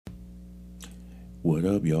What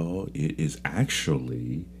up, y'all? It is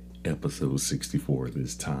actually episode 64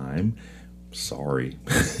 this time. Sorry.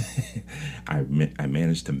 I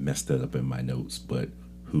managed to mess that up in my notes, but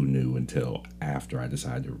who knew until after I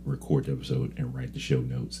decided to record the episode and write the show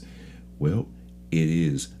notes. Well, it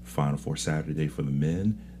is Final Four Saturday for the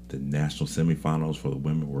men. The national semifinals for the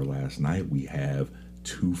women were last night. We have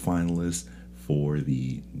two finalists for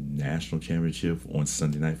the national championship on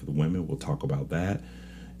Sunday night for the women. We'll talk about that.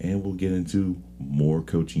 And we'll get into more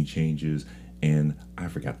coaching changes. And I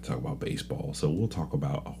forgot to talk about baseball. So we'll talk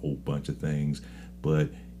about a whole bunch of things. But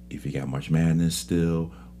if you got March Madness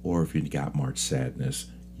still, or if you got March Sadness,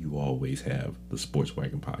 you always have the Sports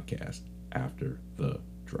Wagon podcast after the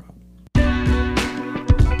drop.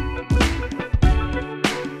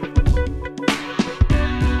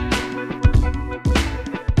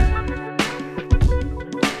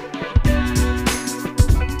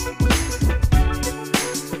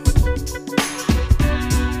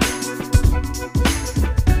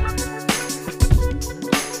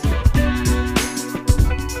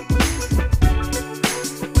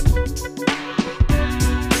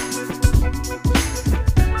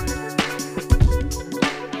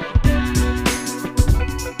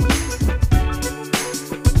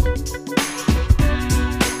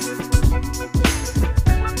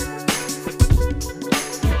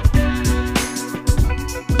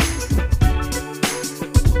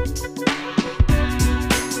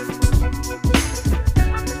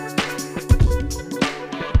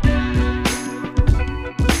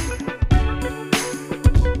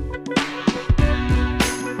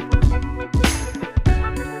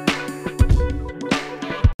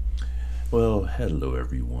 Well, hello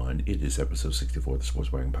everyone. It is episode 64 of the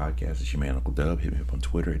Sports Wagon Podcast. It's your man Uncle Dub. Hit me up on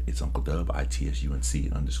Twitter. It's Uncle Dub,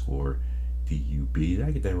 ITSUNC_DUB. Did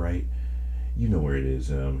I get that right? You know where it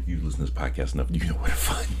is. If you listen to this podcast enough, you know where to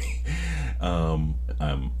find me.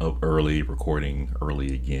 I'm up early, recording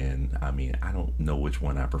early again. I mean, I don't know which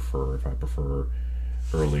one I prefer. If I prefer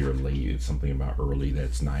early or late, it's something about early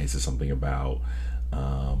that's nice. It's something about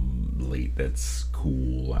late that's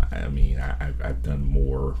cool. I mean, I've done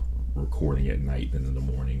more recording at night than in the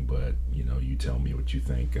morning, but you tell me what you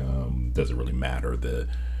think. Doesn't really matter.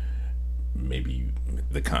 Maybe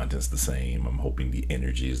the content's the same. I'm hoping the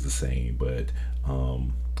energy is the same, but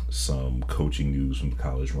some coaching news from the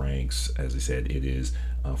college ranks. As I said, it is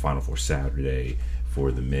Final Four Saturday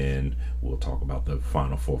for the men. We'll talk about the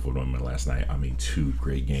Final Four for the women last night. I mean, two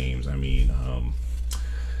great games. I mean,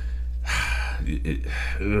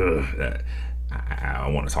 I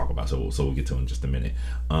want to talk about, so we'll get to it in just a minute.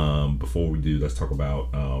 Before we do, let's talk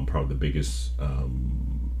about probably the biggest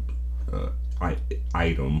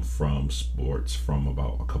item from sports from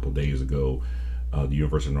about a couple days ago. The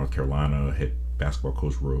University of North Carolina head basketball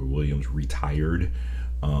coach Roy Williams retired.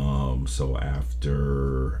 So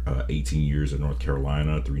after 18 years at North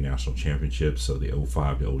Carolina, 3 national championships, so the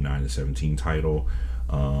 05 to 09 to 17 title,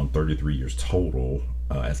 33 years total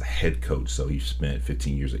as a head coach. So he spent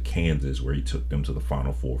 15 years at Kansas, where he took them to the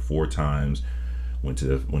Final Four 4 times, went to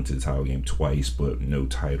the title game twice, but no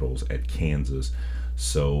titles at Kansas.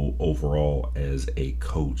 So overall, as a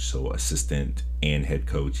coach, so assistant and head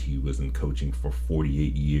coach, he was in coaching for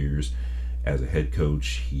 48 years. As a head coach,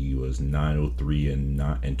 he was 903 and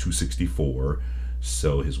 264.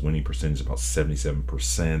 So his winning percentage is about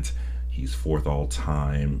 77%. He's 4th all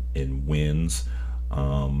time in wins.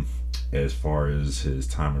 As far as his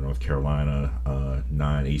time in North Carolina,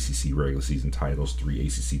 9 ACC regular season titles, 3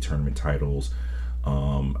 ACC tournament titles.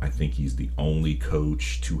 I think he's the only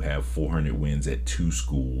coach to have 400 wins at 2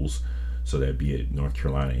 schools. So that'd be at North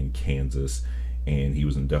Carolina and Kansas. And he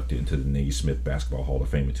was inducted into the Naismith Basketball Hall of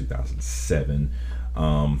Fame in 2007.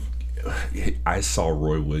 I saw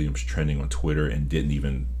Roy Williams trending on Twitter and didn't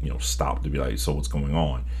even, stop to be like, so what's going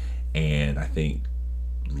on? And I think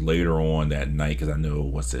later on that night, because I know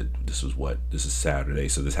this is Saturday,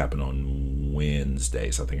 so this happened on Wednesday.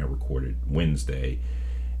 So I think I recorded Wednesday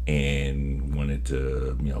and wanted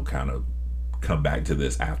to, kind of come back to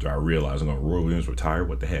this after I realized Roy Williams retired.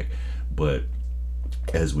 What the heck? But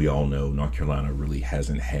as we all know, North Carolina really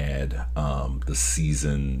hasn't had the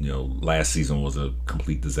season. Last season was a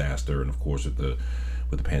complete disaster, and of course with the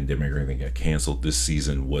pandemic, everything got canceled. This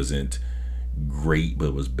season wasn't great, but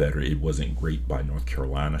it was better. It wasn't great by North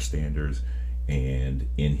Carolina standards. And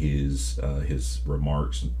in his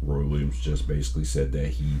remarks, Roy Williams just basically said that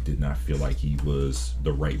he did not feel like he was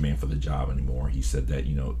the right man for the job anymore. He said that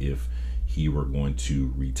if he were going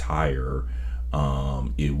to retire,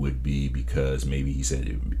 it would be because maybe he said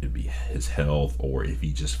it'd be his health, or if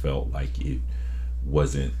he just felt like it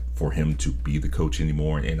wasn't for him to be the coach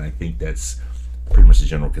anymore. And I think that's pretty much the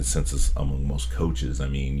general consensus among most coaches. I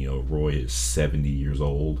mean, Roy is 70 years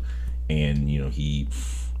old, and he,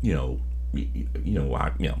 you know,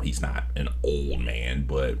 he's not an old man,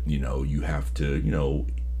 but you have to,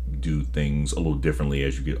 do things a little differently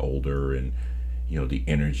as you get older, and the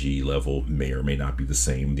energy level may or may not be the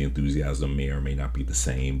same, the enthusiasm may or may not be the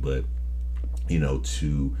same, but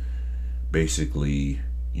to basically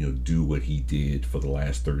do what he did for the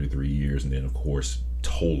last 33 years, and then of course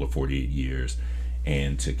total of 48 years,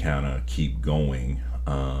 and to kind of keep going,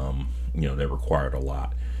 that required a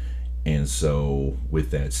lot. And so with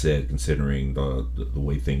that said, considering the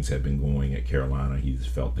way things have been going at Carolina, he just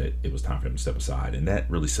felt that it was time for him to step aside, and that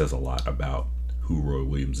really says a lot about who Roy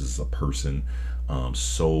Williams is as a person.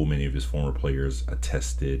 So many of his former players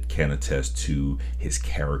can attest to his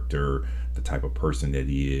character, the type of person that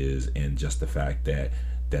he is, and just the fact that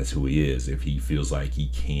that's who he is. If he feels like he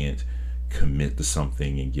can't commit to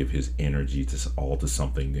something and give his energy to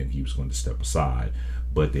something, then he was going to step aside.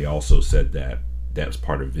 But they also said that was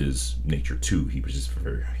part of his nature too. He was just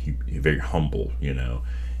very humble,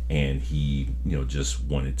 and he just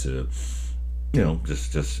wanted to,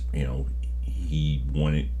 he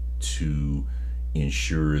wanted to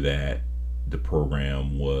ensure that the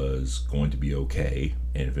program was going to be okay,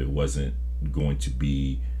 and if it wasn't going to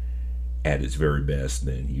be at its very best,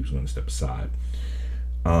 then he was going to step aside.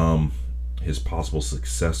 His possible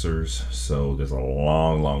successors, so there's a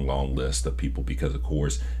long list of people, because of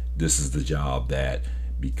course this is the job that,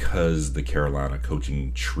 because the Carolina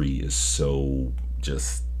coaching tree is so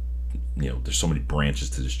just, there's so many branches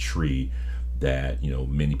to this tree that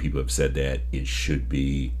many people have said that it should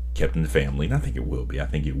be kept in the family, and I think it will be. I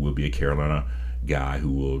think it will be a Carolina guy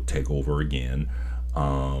who will take over again.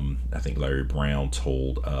 I think Larry Brown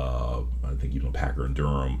told, I think Packer and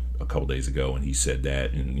Durham a couple days ago, and he said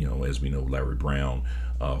that, and as we know, Larry Brown,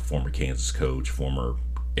 former Kansas coach, former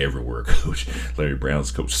everywhere coach. Larry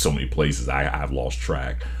Brown's coached so many places, I've lost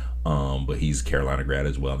track. But he's a Carolina grad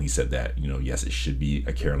as well, and he said that yes, it should be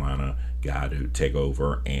a Carolina guy to take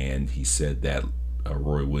over, and he said that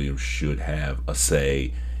Roy Williams should have a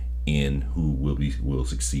say in who will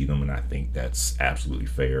succeed him, and I think that's absolutely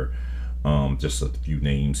fair. Just a few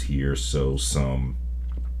names here. So some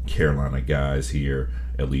Carolina guys here,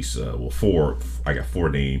 at least four. I got 4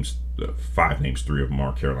 names, 5 names. 3 of them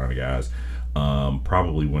are Carolina guys.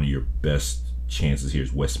 Probably one of your best chances here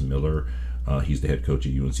is Wes Miller. He's the head coach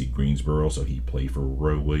at UNC Greensboro, so he played for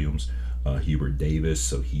Roy Williams. Hubert Davis,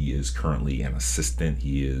 so he is currently an assistant.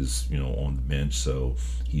 He is on the bench, so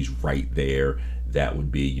he's right there. That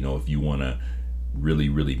would be if you want to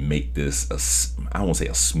really make this I won't say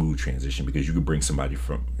a smooth transition, because you could bring somebody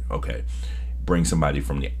from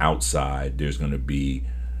the outside. There's going to be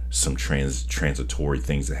some transitory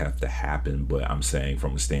things that have to happen, but I'm saying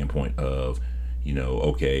from a standpoint of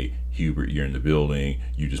okay, Hubert, you're in the building,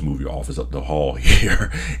 you just move your office up the hall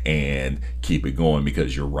here and keep it going,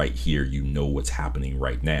 because you're right here, what's happening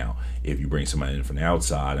right now. If you bring somebody in from the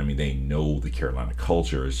outside, I mean, they know the Carolina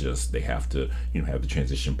culture. Is just they have to have the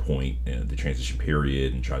transition point and the transition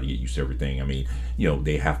period and try to get used to everything. I mean,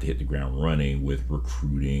 they have to hit the ground running with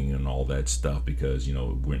recruiting and all that stuff, because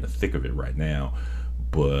we're in the thick of it right now.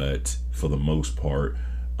 But for the most part,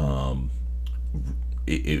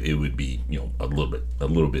 it would be a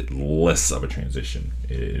little bit less of a transition,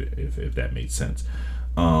 if that made sense.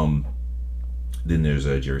 Then there's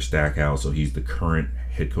Jerry Stackhouse, so he's the current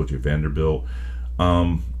head coach at Vanderbilt.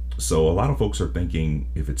 So a lot of folks are thinking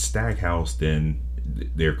if it's Stackhouse, then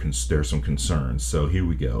there's some concerns. So here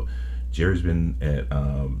we go. Jerry's been at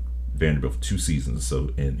Vanderbilt for 2 seasons. So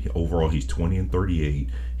and overall he's 20-38.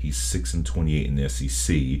 He's 6-28 in the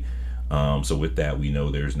SEC. So with that, we know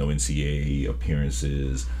there's no NCAA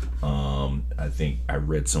appearances. I think I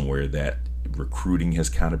read somewhere that recruiting has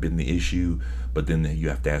kind of been the issue, but then you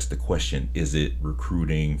have to ask the question, is it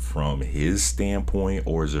recruiting from his standpoint,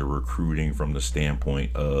 or is it recruiting from the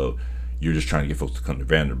standpoint of you're just trying to get folks to come to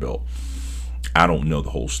Vanderbilt? I don't know the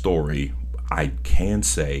whole story. I can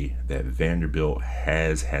say that Vanderbilt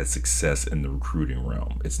has had success in the recruiting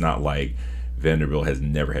realm. It's not like Vanderbilt has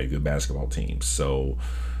never had good basketball teams. So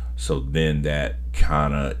then that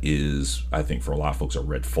kind of is, I think, for a lot of folks, a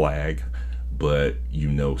red flag. But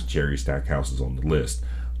Jerry Stackhouse is on the list.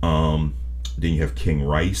 Then you have King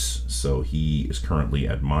Rice. So he is currently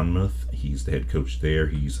at Monmouth. He's the head coach there.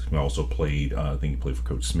 He's also played, I think he played for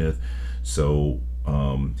Coach Smith. So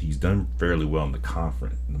he's done fairly well in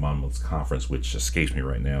the Monmouth conference, which escapes me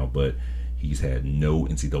right now. But he's had no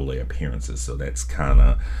NCAA appearances. So that's kind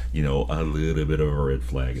of, a little bit of a red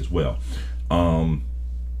flag as well.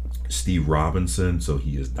 Steve Robinson, so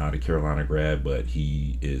he is not a Carolina grad, but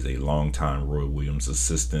he is a longtime Roy Williams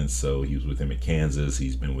assistant. So he was with him at Kansas.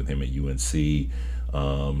 He's been with him at UNC.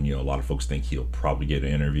 A lot of folks think he'll probably get an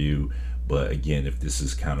interview. But again, if this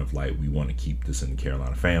is kind of like we want to keep this in the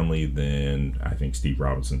Carolina family, then I think Steve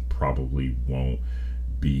Robinson probably won't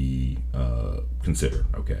be considered.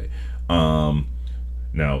 Okay.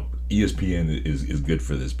 Now, ESPN is good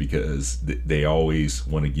for this because they always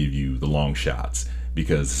want to give you the long shots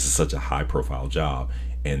because this is such a high profile job.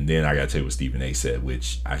 And then I got to tell you what Stephen A said,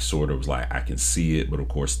 which I sort of was like, I can see it. But of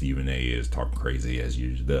course, Stephen A is talking crazy as he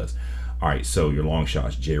usually does. All right, so your long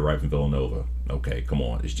shots, Jay Wright from Villanova. Okay, come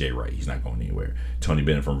on, it's Jay Wright. He's not going anywhere. Tony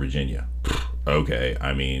Bennett from Virginia. Okay,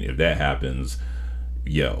 I mean, if that happens,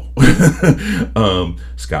 yo.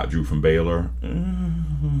 Scott Drew from Baylor.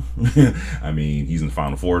 I mean, he's in the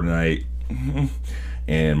Final Four tonight.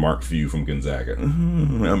 And Mark Few from Gonzaga.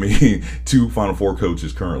 I mean, 2 Final Four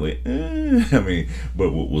coaches currently. I mean,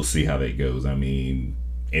 but we'll see how that goes. I mean,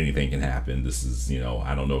 anything can happen. This is,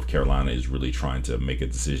 I don't know if Carolina is really trying to make a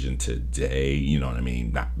decision today. You know what I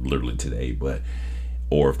mean? Not literally today, but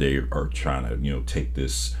or if they are trying to, take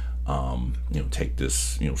this. Take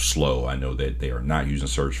this, slow. I know that they are not using a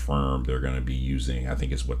search firm. They're going to be using, I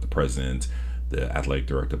think it's what the president, the athletic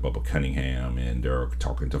director, Bubba Cunningham, and they're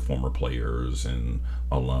talking to former players and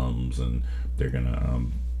alums, and they're going to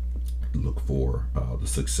look for the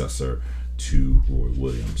successor to Roy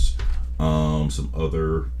Williams. Some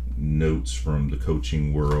other notes from the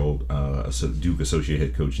coaching world. Duke associate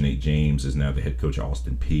head coach Nate James is now the head coach of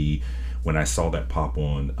Austin Peay. When I saw that pop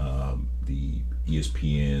on the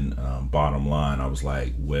ESPN bottom line, I was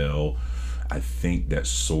like, well, I think that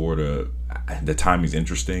sort of the timing is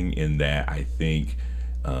interesting in that I think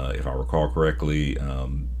if I recall correctly, let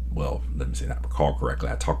me say not recall correctly,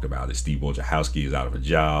 I talked about it, Steve Wojciechowski is out of a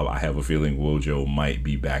job. I have a feeling Wojo might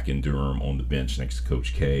be back in Durham on the bench next to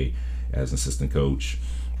Coach K as an assistant coach.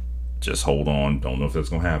 Just hold on. Don't know if that's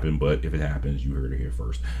going to happen, but if it happens, you heard it here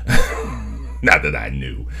first. Not that I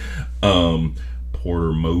knew.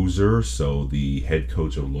 Porter Moser, so the head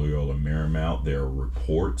coach of Loyola Marymount, there are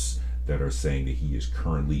reports that are saying that he is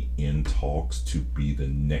currently in talks to be the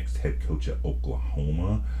next head coach at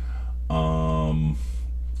Oklahoma.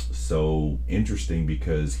 So interesting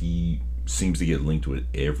because he seems to get linked with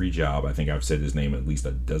every job. I think I've said his name at least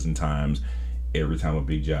a dozen times. Every time a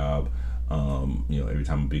big job, every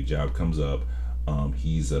time a big job comes up,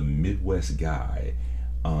 he's a Midwest guy.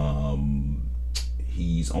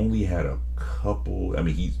 He's only had a couple. I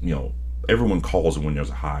mean, he's everyone calls it when there's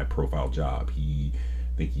a high profile job. I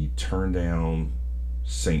think he turned down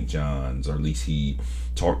St. John's, or at least he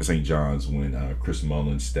talked to St. John's when Chris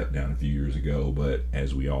Mullins stepped down a few years ago. But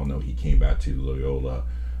as we all know, he came back to Loyola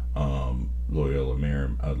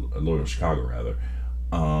Chicago rather.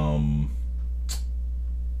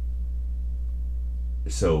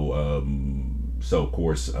 So of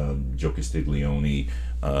course, Joe Castiglione,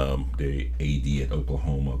 the AD at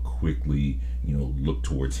Oklahoma, quickly looked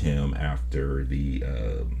towards him after the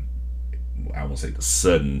I won't say the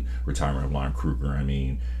sudden retirement of Lon Kruger. I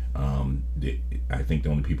mean, I think the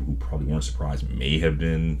only people who probably weren't surprised may have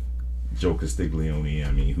been Joe Castiglione.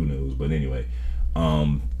 I mean, who knows? But anyway,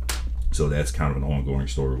 so that's kind of an ongoing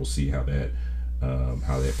story. We'll see how that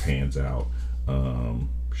pans out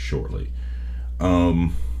shortly.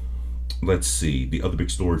 Let's see. The other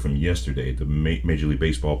big story from yesterday: the Major League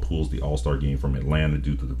Baseball pulls the All-Star game from Atlanta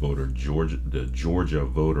due to the Georgia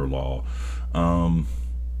voter law.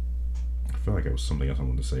 I feel like it was something else I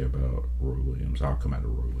wanted to say about Roy Williams. I'll come out of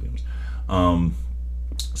Roy Williams.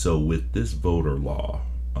 So with this voter law,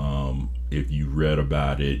 if you read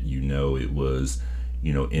about it, it was,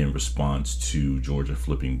 in response to Georgia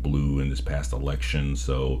flipping blue in this past election.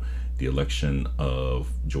 So the election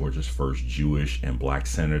of Georgia's first Jewish and black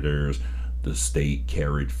senators, the state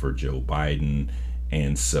carried for Joe Biden.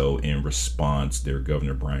 And so in response, their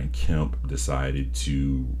governor, Brian Kemp, decided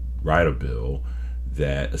to write a bill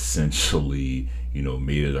that essentially,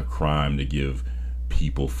 made it a crime to give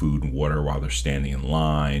people food and water while they're standing in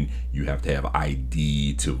line. You have to have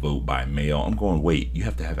ID to vote by mail. I'm going, wait, you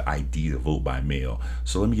have to have ID to vote by mail.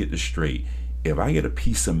 So let me get this straight. If I get a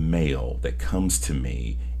piece of mail that comes to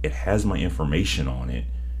me, it has my information on it,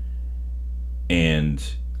 and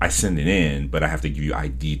I send it in, but I have to give you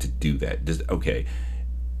ID to do that. Okay,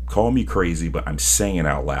 call me crazy, but I'm saying it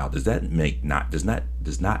out loud. Does that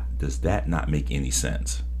not make any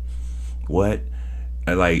sense? What?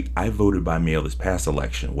 I voted by mail this past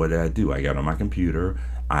election. What did I do? I got on my computer.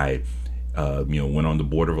 I went on the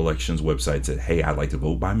Board of Elections website, said, hey, I'd like to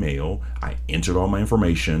vote by mail. I entered all my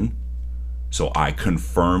information. So I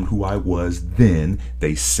confirmed who I was then.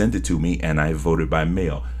 They sent it to me and I voted by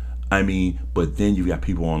mail. I mean, but then you've got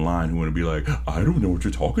people online who want to be like, I don't know what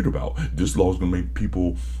you're talking about. This law is going to make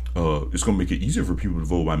people, it's going to make it easier for people to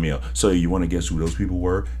vote by mail. So you want to guess who those people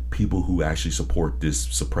were? People who actually support this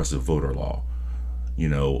suppressive voter law.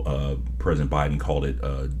 President Biden called it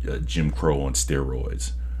Jim Crow on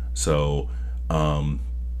steroids. So, as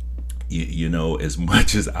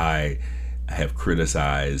much as I have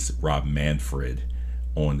criticized Rob Manfred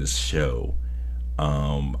on this show,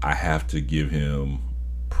 I have to give him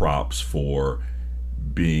props for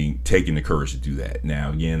taking the courage to do that.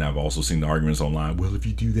 Now, again, I've also seen the arguments online. Well, if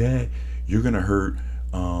you do that, you're gonna hurt,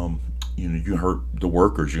 you're gonna hurt the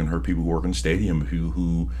workers. You're gonna hurt people who work in the stadium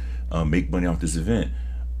who make money off this event.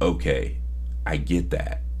 Okay, I get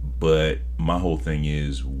that, but my whole thing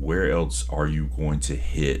is, where else are you going to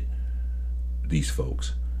hit these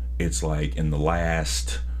folks? It's like in the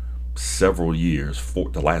last several years,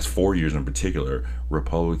 the last 4 years in particular,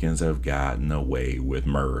 Republicans have gotten away with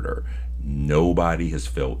murder. Nobody has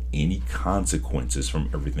felt any consequences from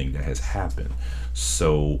everything that has happened.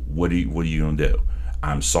 So what are you gonna do?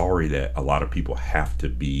 I'm sorry that a lot of people have to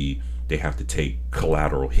take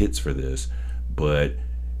collateral hits for this, but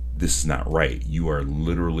this is not right. You are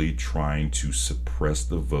literally trying to suppress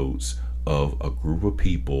the votes of a group of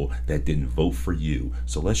people that didn't vote for you.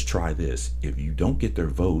 So let's try this. If you don't get their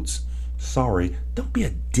votes, sorry, don't be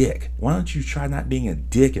a dick. Why don't you try not being a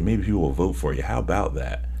dick and maybe people will vote for you? How about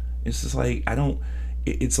that? It's just like,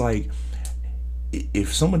 it's like,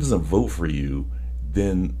 if someone doesn't vote for you,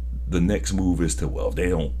 then the next move is to, well, if they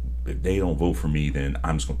don't vote for me, then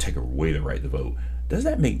I'm just gonna take away the right to vote. Does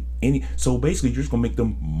that make any? So basically, you're just gonna make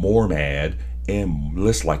them more mad and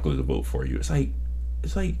less likely to vote for you. It's like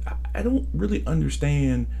I don't really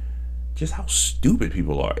understand just how stupid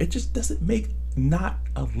people are. It just doesn't make not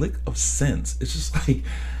a lick of sense. It's just like,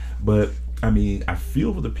 but I mean, I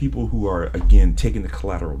feel for the people who are, again, taking the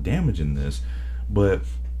collateral damage in this. But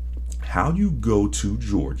how do you go to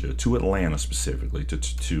Georgia, to Atlanta specifically, to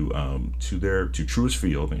Truist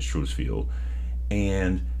Field, I think it's Truist Field,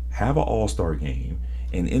 and have an all-star game,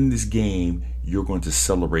 and in this game you're going to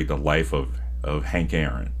celebrate the life of Hank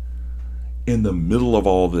Aaron in the middle of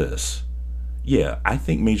all this? Yeah, I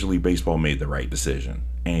think Major League Baseball made the right decision,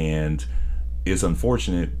 and it's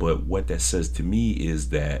unfortunate, but what that says to me is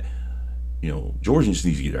that, Georgia just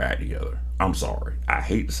needs to get their act together. I'm sorry, I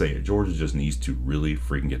hate to say it, Georgia just needs to really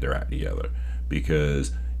freaking get their act together,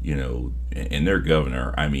 because and their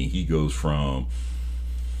governor, I mean, he goes from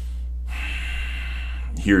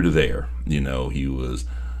here to there. He was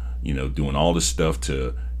doing all this stuff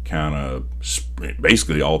to kind of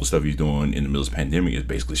basically all the stuff he's doing in the middle of the pandemic is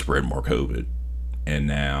basically spread more COVID. And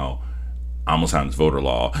now I'm gonna sign this voter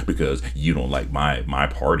law because you don't like my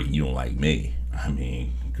party, you don't like me. I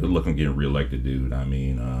mean, good luck on getting reelected, dude. I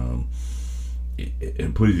mean,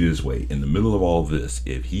 and put it this way, in the middle of all this,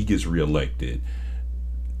 if he gets reelected,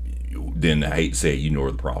 then I hate to say it, you know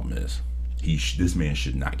where the problem is. This man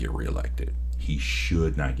should not get reelected. He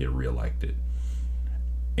should not get reelected.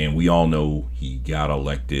 And we all know he got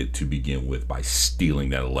elected to begin with by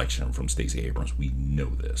stealing that election from Stacey Abrams. We know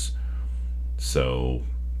this. So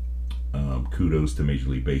kudos to Major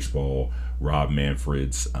League Baseball. Rob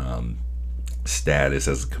Manfred's status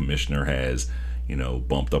as a commissioner has,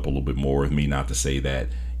 bumped up a little bit more with me. Not to say that,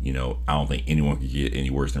 I don't think anyone could get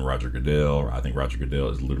any worse than Roger Goodell. I think Roger Goodell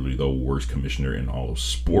is literally the worst commissioner in all of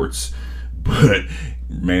sports. But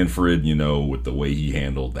Manfred, with the way he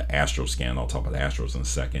handled the Astros scandal, I'll talk about the Astros in a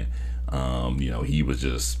second. He was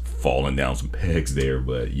just falling down some pegs there.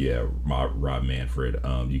 But yeah, Rob Manfred,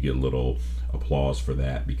 you get a little applause for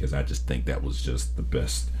that, because I just think that was just the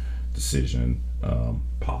best decision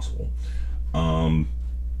possible.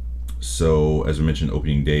 So as I mentioned,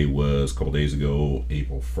 opening day was a couple days ago,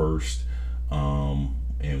 April 1st.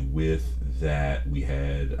 And with that, we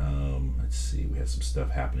had, we had some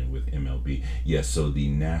stuff happening with MLB. Yes, so the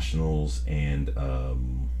Nationals and,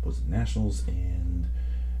 Nationals and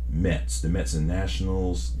Mets? The Mets and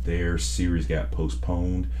Nationals, their series got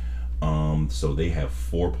postponed. So they have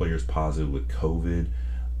 4 players positive with COVID.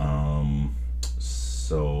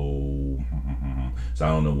 So I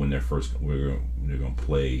don't know when they're going to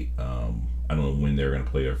play. I don't know when they're going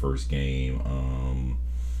to play their first game.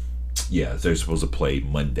 Yeah, they're supposed to play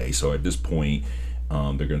Monday. So at this point,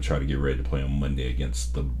 they're going to try to get ready to play on Monday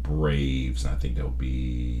against the Braves. And I think they'll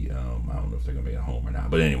be, I don't know if they're going to be at home or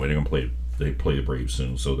not. But anyway, they're going to play the Braves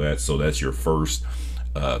soon. So that's your first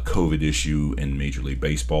COVID issue in Major League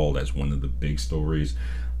Baseball. That's one of the big stories.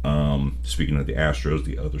 Speaking of the Astros,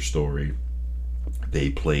 the other story They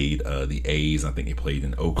played the A's. I think they played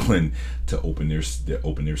in Oakland to open their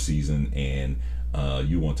season. And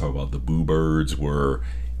you want to talk about the Boo Birds were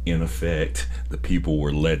in effect. The people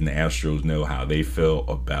were letting the Astros know how they felt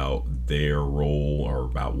about their role or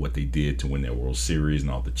about what they did to win that World Series and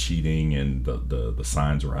all the cheating, and the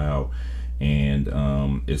signs are out. And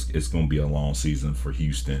it's going to be a long season for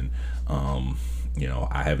Houston.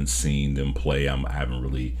 I haven't seen them play. I haven't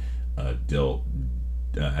really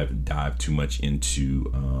I haven't dived too much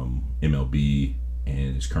into MLB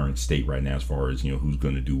and its current state right now as far as who's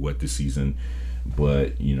going to do what this season.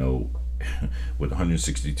 But with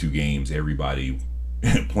 162 games, everybody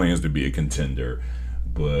plans to be a contender.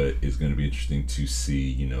 But it's going to be interesting to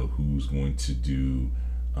see who's going to do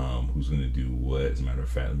what. As a matter of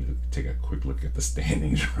fact, let me take a quick look at the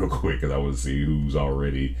standings real quick, because I want to see who's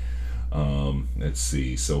already. Let's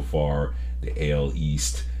see. So far, the AL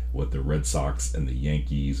East, the Red Sox and the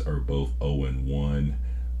Yankees are both 0-1.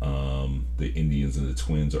 The Indians and the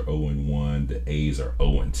Twins are 0-1. The A's are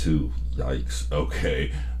 0-2. Yikes.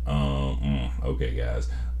 Okay. Okay, guys.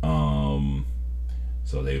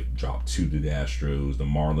 So they've dropped 2 to the Astros. The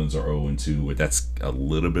Marlins are 0-2, but that's a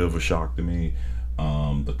little bit of a shock to me.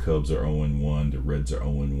 The Cubs are 0-1. The Reds are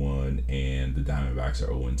 0-1, and the Diamondbacks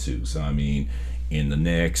are 0-2. So I mean, in the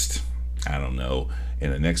next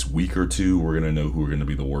week or two, we're going to know who are going to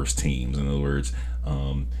be the worst teams. In other words,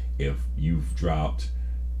 if you've dropped,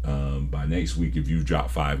 by next week, if you've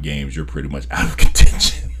dropped 5 games, you're pretty much out of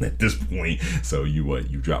contention at this point. So you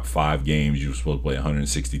dropped 5 games, you're supposed to play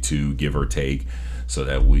 162, give or take. So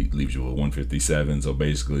that week leaves you with 157. So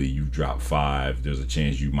basically, you've dropped 5. There's a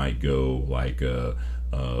chance you might go like there's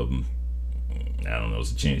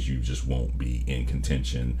a chance you just won't be in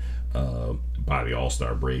contention by the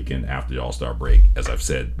All-Star break. And after the All-Star break, as I've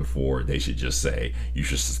said before, they should just say you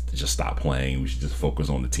should just stop playing. We should just focus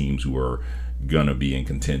on the teams who are gonna be in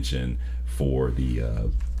contention for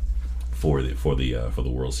the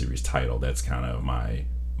World Series title. That's kind of my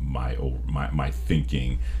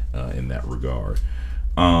thinking in that regard.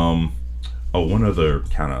 One other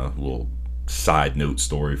kind of little side note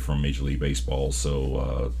story from Major League Baseball.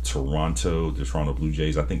 So the Toronto Blue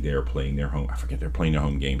Jays, I think they're playing their home. I forget, they're playing their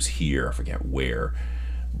home games here. I forget where,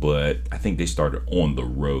 but I think they started on the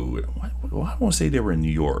road. Well, I want to say they were in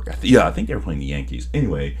New York. I think they were playing the Yankees.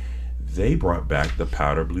 Anyway, they brought back the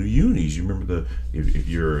powder blue unis. You remember if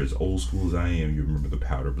you're as old school as I am, you remember the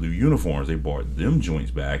powder blue uniforms. They brought them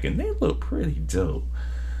joints back, and they look pretty dope.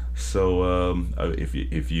 So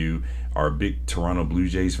if you are a big Toronto Blue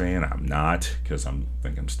Jays fan, I'm not, because I'm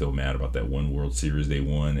still mad about that one World Series they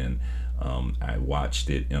won, and I watched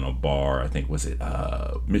it in a bar. I think was it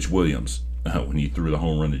Mitch Williams when he threw the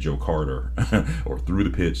home run to Joe Carter, or threw the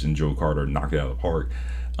pitch and Joe Carter knocked it out of the park.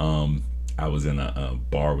 I was in a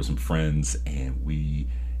bar with some friends, and we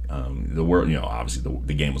obviously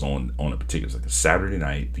the game was on a particular, it was like a Saturday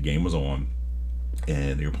night. The game was on,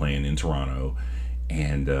 and they were playing in Toronto.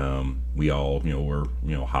 And we all, were,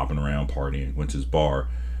 hopping around, partying, went to this bar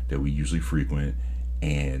that we usually frequent,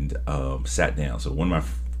 and sat down. So one of my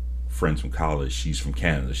friends from college, she's from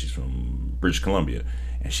Canada, she's from British Columbia,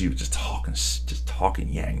 and she was just talking,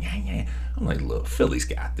 yang. I'm like, look, Philly's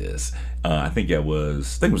got this. I think it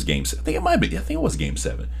was Game 7. I think it was Game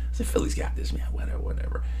 7. I said, Philly's got this, man.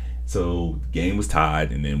 Whatever. So the game was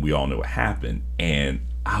tied, and then we all know what happened. And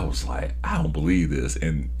I was like, I don't believe this,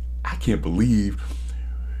 and I can't believe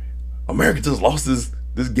America just lost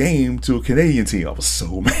this game to a Canadian team. I was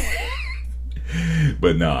so mad.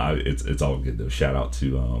 But no, it's all good though. Shout out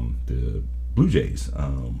to the Blue Jays.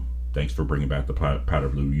 Thanks for bringing back the powder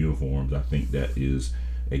blue uniforms. I think that is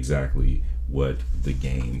exactly what the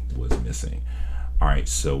game was missing. All right,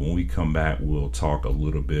 so when we come back, we'll talk a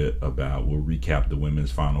little bit about, we'll recap the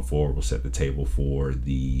women's Final Four. We'll set the table for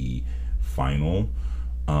the final.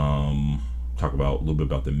 Talk about a little bit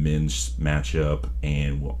about the men's matchup,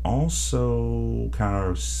 and we'll also kind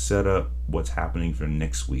of set up what's happening for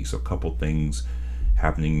next week. So a couple things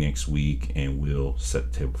happening next week, and we'll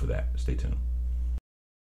set the table for that. Stay tuned.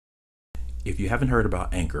 If you haven't heard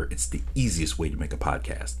about Anchor, it's the easiest way to make a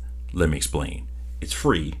podcast. Let me explain. It's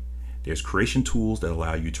free. There's creation tools that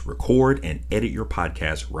allow you to record and edit your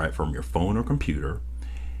podcast right from your phone or computer.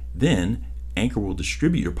 Then Anchor will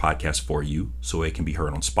distribute your podcast for you so it can be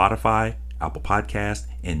heard on Spotify, Apple Podcasts,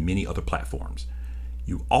 and many other platforms.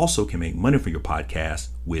 You also can make money from your podcast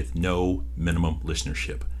with no minimum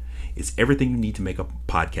listenership. It's everything you need to make a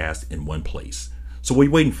podcast in one place. So what are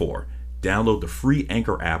you waiting for? Download the free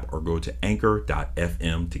Anchor app or go to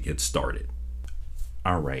anchor.fm to get started.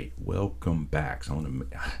 All right, welcome back. So I want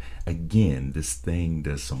to, again, this thing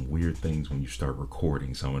does some weird things when you start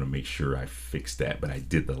recording. So I want to make sure I fix that. But I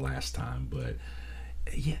did the last time. But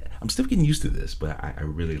yeah, I'm still getting used to this. But I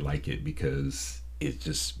really like it because it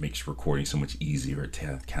just makes recording so much easier. It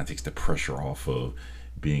kind of takes the pressure off of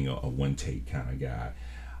being a one take kind of guy.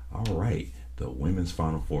 All right, the women's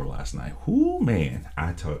Final Four last night. Whoo, man,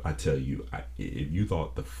 I tell you, if you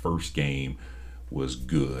thought the first game was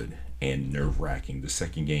good and nerve wracking, the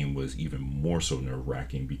second game was even more so nerve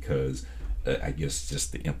wracking because I guess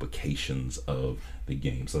just the implications of the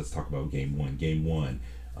game. So let's talk about game one. Game one,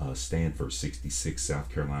 Stanford 66, South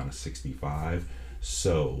Carolina 65.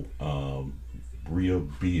 So Bree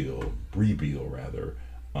Beal rather.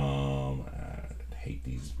 I hate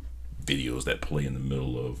these videos that play in the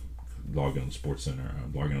middle of logging on Sports Center,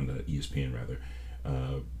 logging on the ESPN rather.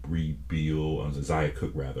 Bree Beal, Zaya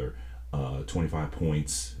Cook rather, 25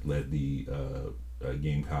 points, led the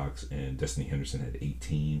Gamecocks, and Destiny Henderson had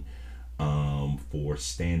 18. For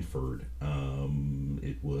Stanford,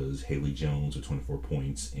 it was Haley Jones with 24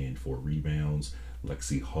 points and 4 rebounds.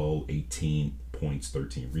 Lexi Hull, 18 points,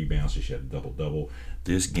 13 rebounds. So she had a double-double.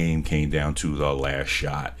 This game came down to the last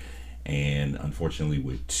shot. And unfortunately,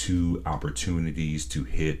 with 2 opportunities to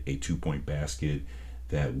hit a 2-point basket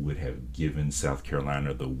that would have given South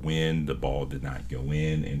Carolina the win, the ball did not go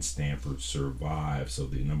in, and Stanford survived. So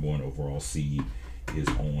the number 1 overall seed is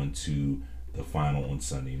on to the final on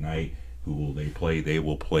Sunday night. Who will they play? They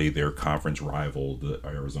will play their conference rival, the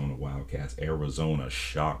Arizona Wildcats. Arizona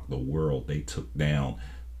shocked the world. They took down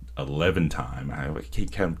 11-time, I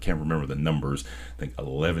can't remember the numbers, I think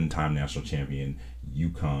 11-time national champion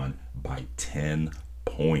UConn by 10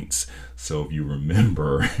 points. So if you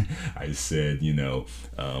remember, I said, Gino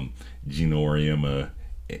Auriemma,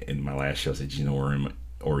 in my last show, I said Gino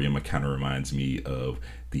Auriemma kind of reminds me of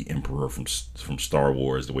the Emperor from Star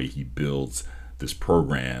Wars, the way he builds this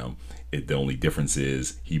program. The only difference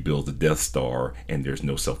is he builds a Death Star and there's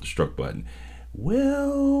no self-destruct button.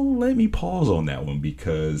 Well, let me pause on that one,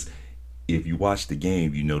 because if you watch the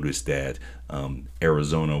game, you notice that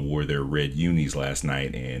Arizona wore their red unis last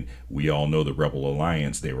night, and we all know the Rebel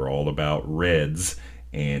Alliance, they were all about reds.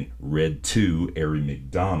 And Red 2, Aari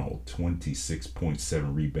McDonald,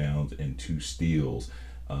 26.7 rebounds and 2 steals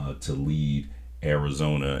to lead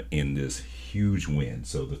Arizona in this huge win.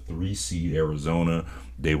 So the 3 seed Arizona,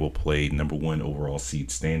 they will play number 1 overall seed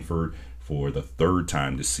Stanford for the 3rd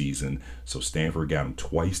time this season. So Stanford got them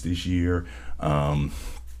twice this year.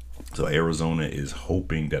 So Arizona is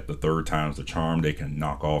hoping that the 3rd time's the charm. They can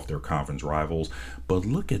knock off their conference rivals. But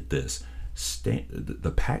look at this.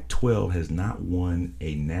 The Pac-12 has not won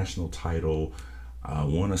a national title, I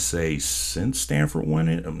want to say, since Stanford won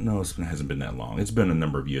it. No, it hasn't been that long. It's been a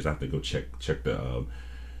number of years. I have to go check the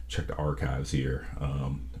archives here.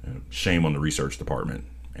 Shame on the research department,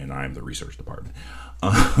 and I am the research department.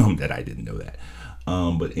 That I didn't know that.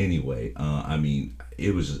 But anyway, I mean,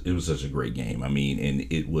 it was such a great game. I mean, and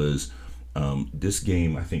it was this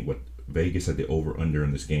game. I think what Vegas had the over under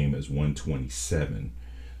in this game is 127.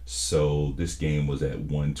 So this game was at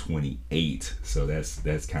 128. So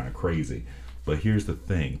that's kind of crazy. But here's the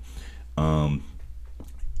thing. UConn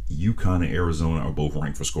and Arizona are both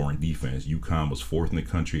ranked for scoring defense. UConn was 4th in the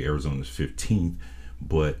country. Arizona's 15th.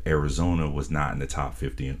 But Arizona was not in the top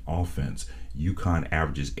 50 in offense. UConn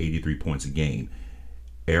averages 83 points a game.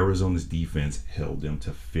 Arizona's defense held them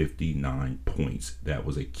to 59 points. That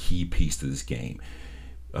was a key piece to this game.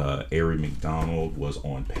 Aari McDonald was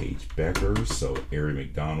on Paige Bueckers, so Aari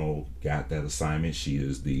McDonald got that assignment. She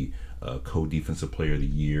is the co-defensive player of the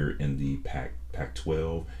year in the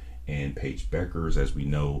Pac-12, and Paige Bueckers, as we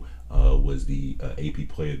know, was the AP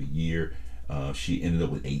player of the year. She ended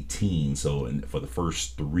up with 18, so for the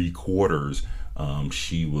first 3 quarters,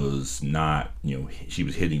 she was not, she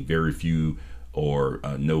was hitting very few or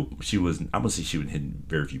no, she was, I would say she was hitting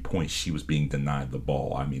very few points. She was being denied the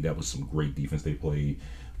ball. I mean, that was some great defense they played.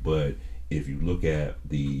 But if you look at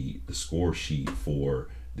the score sheet for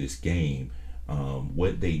this game,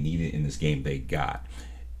 what they needed in this game, they got.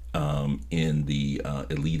 In the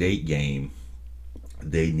Elite Eight game,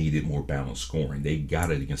 they needed more balanced scoring. They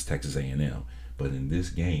got it against Texas A&M. But in this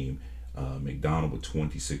game, McDonald with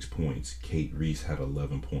 26 points. Kate Reese had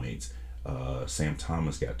 11 points. Sam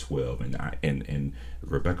Thomas got 12, and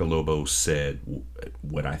Rebecca Lobo said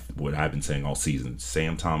what I've been saying all season.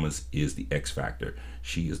 Sam Thomas is the X factor.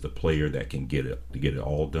 She is the player that can get it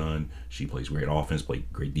all done. She plays great offense, plays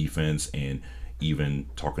great defense, and even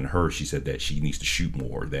talking to her, she said that she needs to shoot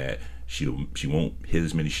more. That she won't hit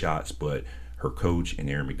as many shots, but her coach and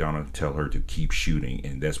Aaron McDonough tell her to keep shooting,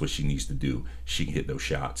 and that's what she needs to do. She can hit those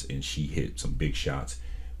shots, and she hit some big shots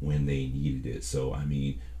when they needed it. So I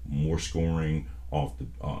mean, more scoring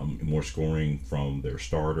more scoring from their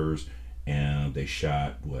starters, and they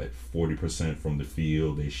shot 40% from the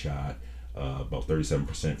field. They shot about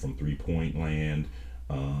 37% from 3-point land.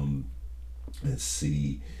 Let's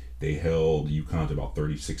see. They held UConn to about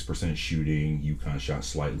 36% shooting. UConn shot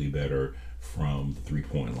slightly better from the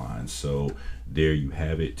 3-point line. So there you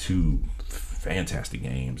have it. Two fantastic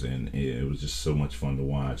games, and it was just so much fun to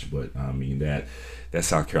watch. But I mean, that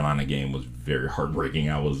South Carolina game was very heartbreaking.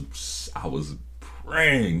 I was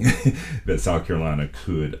praying that South Carolina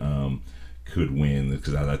could win,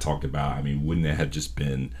 because as I talked about, I mean, wouldn't it have just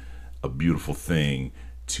been a beautiful thing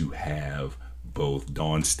to have both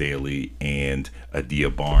Dawn Staley and Adia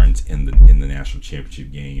Barnes in the national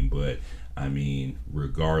championship game? But I mean,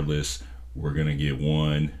 regardless, we're gonna get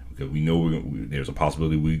one, because we know there's a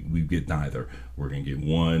possibility we get neither. We're gonna get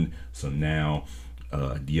one. So now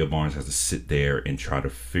Adia Barnes has to sit there and try to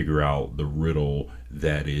figure out the riddle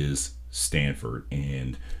that is Stanford.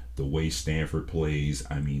 And the way Stanford plays,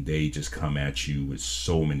 I mean, they just come at you with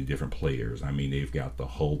so many different players. I mean, they've got the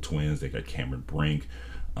Hull twins, they got Cameron Brink,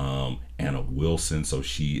 Anna Wilson. So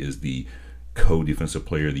she is the co-defensive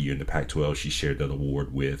player of the year in the Pac-12. She shared that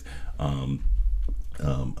award with Aaron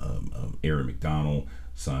McDonald.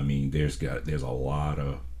 So I mean, there's a lot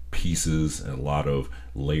of pieces and a lot of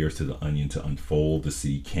layers to the onion to unfold to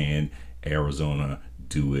see, can Arizona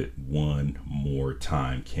do it one more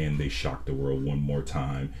time? Can they shock the world one more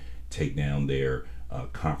time, take down their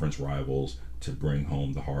conference rivals to bring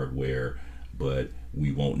home the hardware? But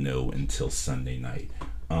we won't know until Sunday night.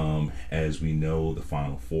 As we know, the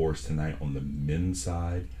Final Four is tonight on the men's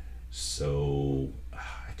side. So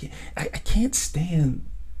I can't stand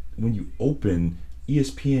when you open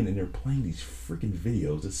ESPN and they're playing these freaking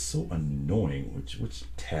videos. It's so annoying. Which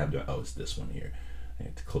tab do I? Oh, it's this one here. I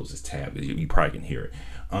have to close this tab. You probably can hear it.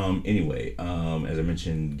 Anyway, as I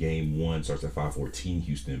mentioned, game one starts at 5:14.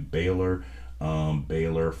 Houston, Baylor.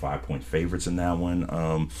 Baylor 5-point favorites in that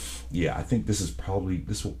one. Yeah, I think this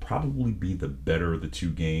will probably be the better of the two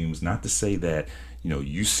games. Not to say that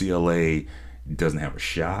UCLA doesn't have a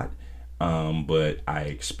shot, but I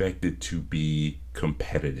expect it to be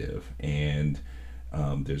competitive, and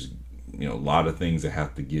there's a lot of things that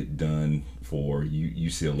have to get done for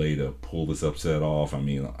UCLA to pull this upset off. I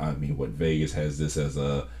mean, what Vegas has this as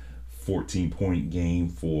a 14-point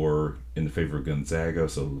game in the favor of Gonzaga,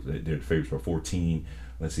 so they're favorites for 14.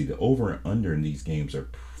 Let's see, the over and under in these games are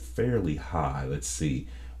fairly high. Let's see,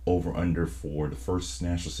 over under for the first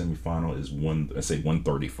national semifinal is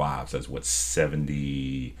 135. So that's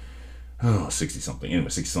 60 something. Anyway,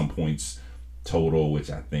 60 some points total, which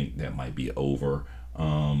I think that might be over.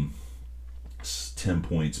 10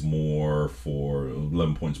 points more for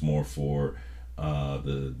 11 points more for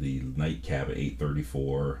the nightcap at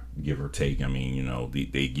 8:34, give or take. I mean,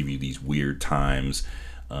 they give you these weird times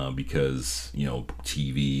because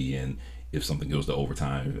TV, and if something goes to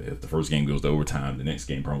overtime, if the first game goes to overtime, the next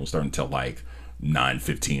game probably will start until like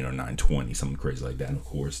 9:15 or 9:20, something crazy like that. And of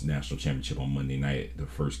course, national championship on Monday night, the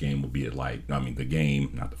first game will be at the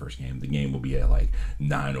game will be at like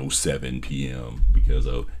 9:07 p.m. because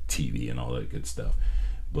of TV and all that good stuff.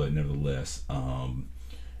 But nevertheless,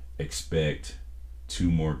 expect two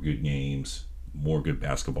more good games, more good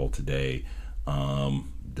basketball today.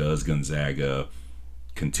 Does Gonzaga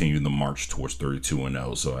continue the march towards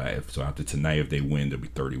 32-0? So after tonight, if they win, they'll be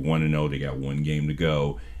 31-0. They got one game to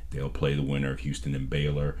go. They'll play the winner of Houston and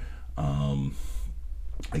Baylor.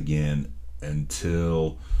 Again,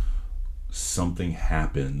 until something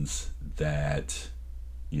happens that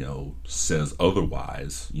says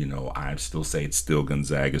otherwise, I still say it's still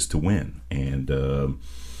Gonzaga's to win. And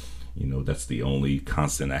that's the only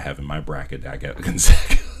constant I have in my bracket. I got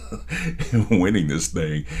Gonzaga winning this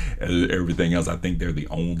thing. Everything else, I think they're the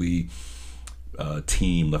only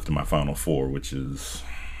team left in my Final Four, which is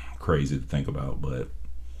crazy to think about, but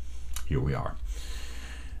here we are.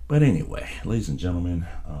 But anyway, ladies and gentlemen,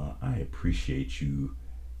 I appreciate you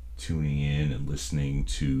tuning in and listening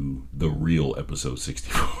to the real episode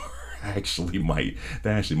 64. That actually might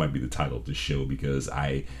be the title of the show, because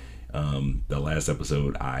the last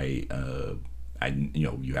episode,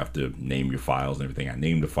 you have to name your files and everything. I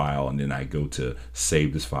named the file, and then I go to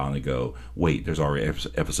save this file, and I go, wait, there's already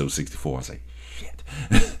episode 64. I was like, shit.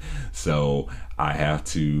 So I have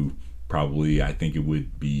to I think it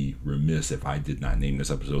would be remiss if I did not name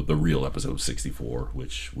this episode the real episode 64,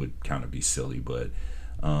 which would kind of be silly. But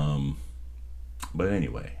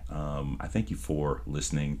anyway, I thank you for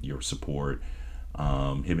listening, your support.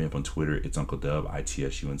 Hit me up on Twitter. It's Uncle Dub,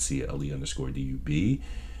 ITSUNCLE_DUB.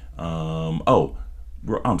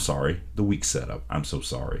 I'm sorry. The week setup. I'm so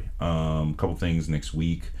sorry. Couple things next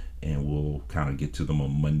week, and we'll kind of get to them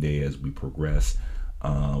on Monday as we progress.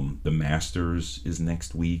 The Masters is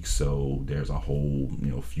next week, so there's a whole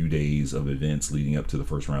few days of events leading up to the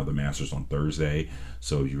first round of the Masters on Thursday.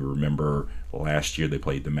 So you remember last year they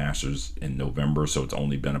played the Masters in November, so it's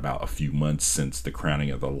only been about a few months since the crowning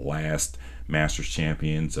of the last Masters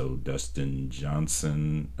champion. So Dustin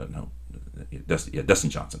Johnson, Dustin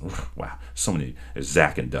Johnson. Wow, so many. There's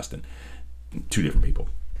Zach and Dustin, two different people.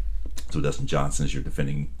 So Dustin Johnson is your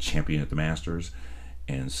defending champion at the Masters,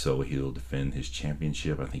 and so he'll defend his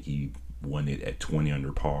championship. I think he won it at 20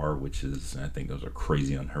 under par, which is, I think those are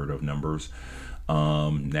crazy, unheard of numbers.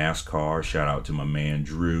 NASCAR, shout out to my man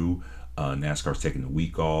Drew. NASCAR's taking the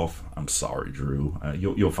week off. I'm sorry, Drew.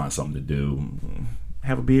 You'll find something to do.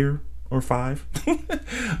 Have a beer or 5.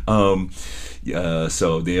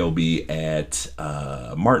 So they'll be at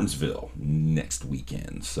Martinsville next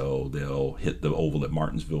weekend. So they'll hit the oval at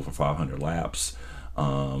Martinsville for 500 laps.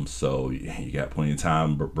 So you got plenty of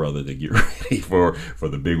time, brother, to get ready for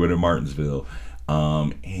the big one in Martinsville.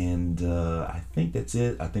 I think that's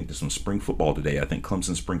it. I think there's some spring football today. I think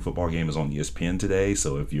Clemson's spring football game is on ESPN today.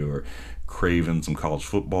 So if you're craving some college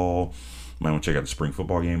football, you might want to check out the spring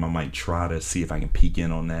football game. I might try to see if I can peek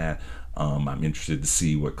in on that. I'm interested to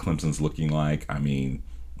see what Clemson's looking like. I mean,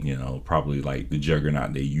 probably like the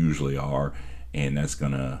juggernaut they usually are. And that's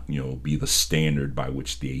going to, be the standard by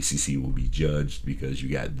which the ACC will be judged, because you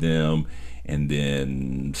got them and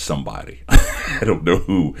then somebody. I don't know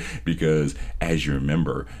who, because as you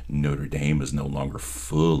remember, Notre Dame is no longer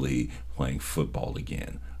fully playing football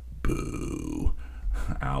again. Boo.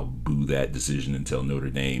 I'll boo that decision until Notre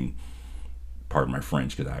Dame, pardon my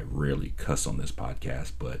French because I rarely cuss on this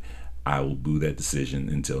podcast, but I will boo that decision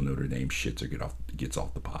until Notre Dame shits or gets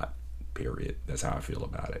off the pot, period. That's how I feel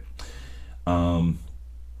about it.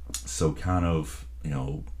 So kind of,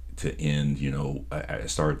 to end, I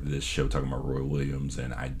started this show talking about Roy Williams,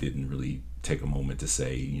 and I didn't really take a moment to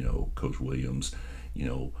say, Coach Williams,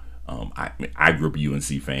 I grew up a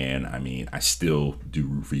UNC fan. I mean, I still do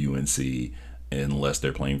root for UNC unless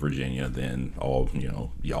they're playing Virginia, then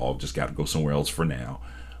y'all just got to go somewhere else for now.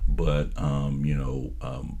 But,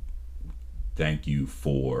 thank you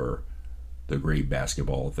for the great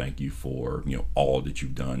basketball. Thank you for all that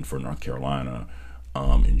you've done for North Carolina.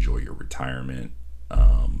 Enjoy your retirement.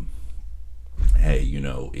 Hey,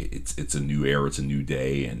 it's a new era, it's a new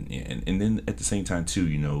day, and then at the same time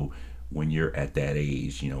too, when you're at that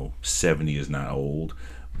age, 70 is not old,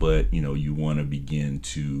 but you want to begin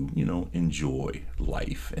to enjoy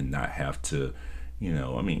life and not have to,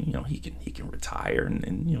 he can retire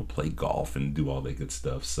and play golf and do all that good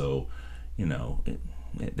stuff. So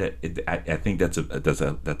I think that's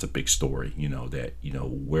a big story, that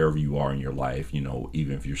wherever you are in your life,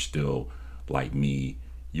 even if you're still like me,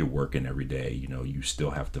 you're working every day, you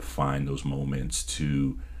still have to find those moments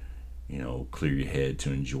to clear your head,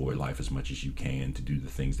 to enjoy life as much as you can, to do the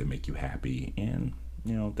things that make you happy. And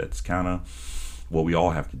that's kind of what we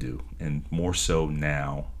all have to do, and more so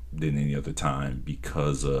now than any other time,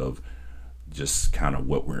 because of just kind of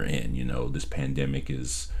what we're in. This pandemic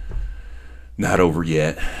is not over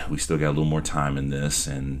yet. We still got a little more time in this,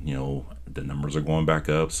 and the numbers are going back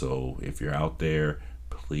up. So if you're out there,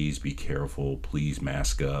 please be careful. Please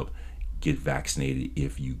mask up. Get vaccinated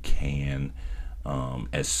if you can,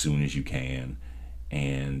 as soon as you can,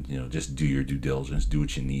 and just do your due diligence. Do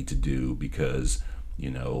what you need to do, because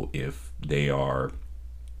if they are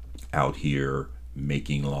out here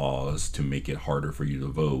making laws to make it harder for you to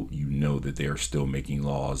vote, that they are still making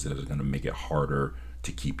laws that are going to make it harder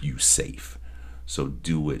to keep you safe. So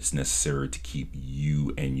do what's necessary to keep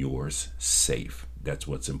you and yours safe. That's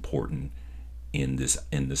what's important in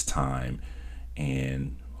this time.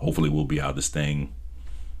 And hopefully we'll be out of this thing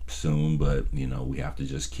soon, but we have to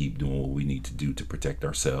just keep doing what we need to do to protect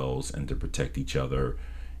ourselves and to protect each other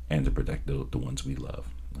and to protect the ones we love.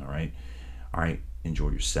 All right. Enjoy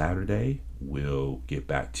your Saturday. We'll get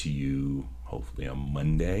back to you hopefully on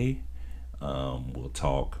Monday. We'll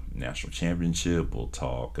talk national championship. We'll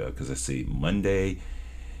talk, because I see Monday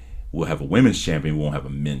we'll have a women's champion. We won't have a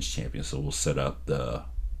men's champion. So we'll set up the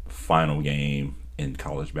final game in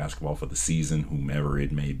college basketball for the season, whomever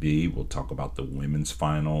it may be. We'll talk about the women's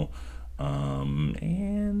final,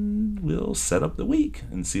 and we'll set up the week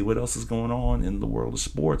and see what else is going on in the world of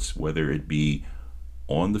sports, whether it be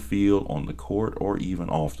on the field, on the court, or even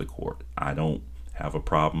off the court. I don't have a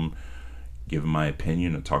problem giving my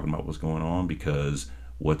opinion and talking about what's going on, because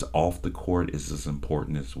what's off the court is as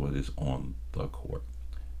important as what is on the court.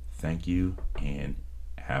 Thank you and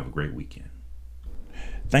have a great weekend.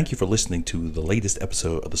 Thank you for listening to the latest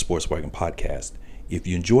episode of the Sports Wagon Podcast. If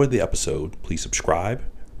you enjoyed the episode, please subscribe,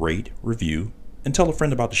 rate, review, and tell a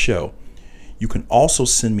friend about the show. You can also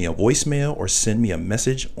send me a voicemail or send me a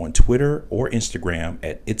message on Twitter or Instagram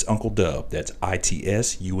at It's Uncle Dub. That's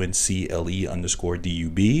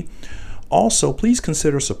ITSUNCLE_DUB. Also, please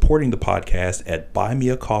consider supporting the podcast at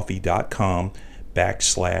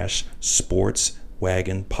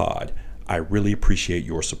buymeacoffee.com/sportswagonpod. I really appreciate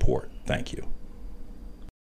your support. Thank you.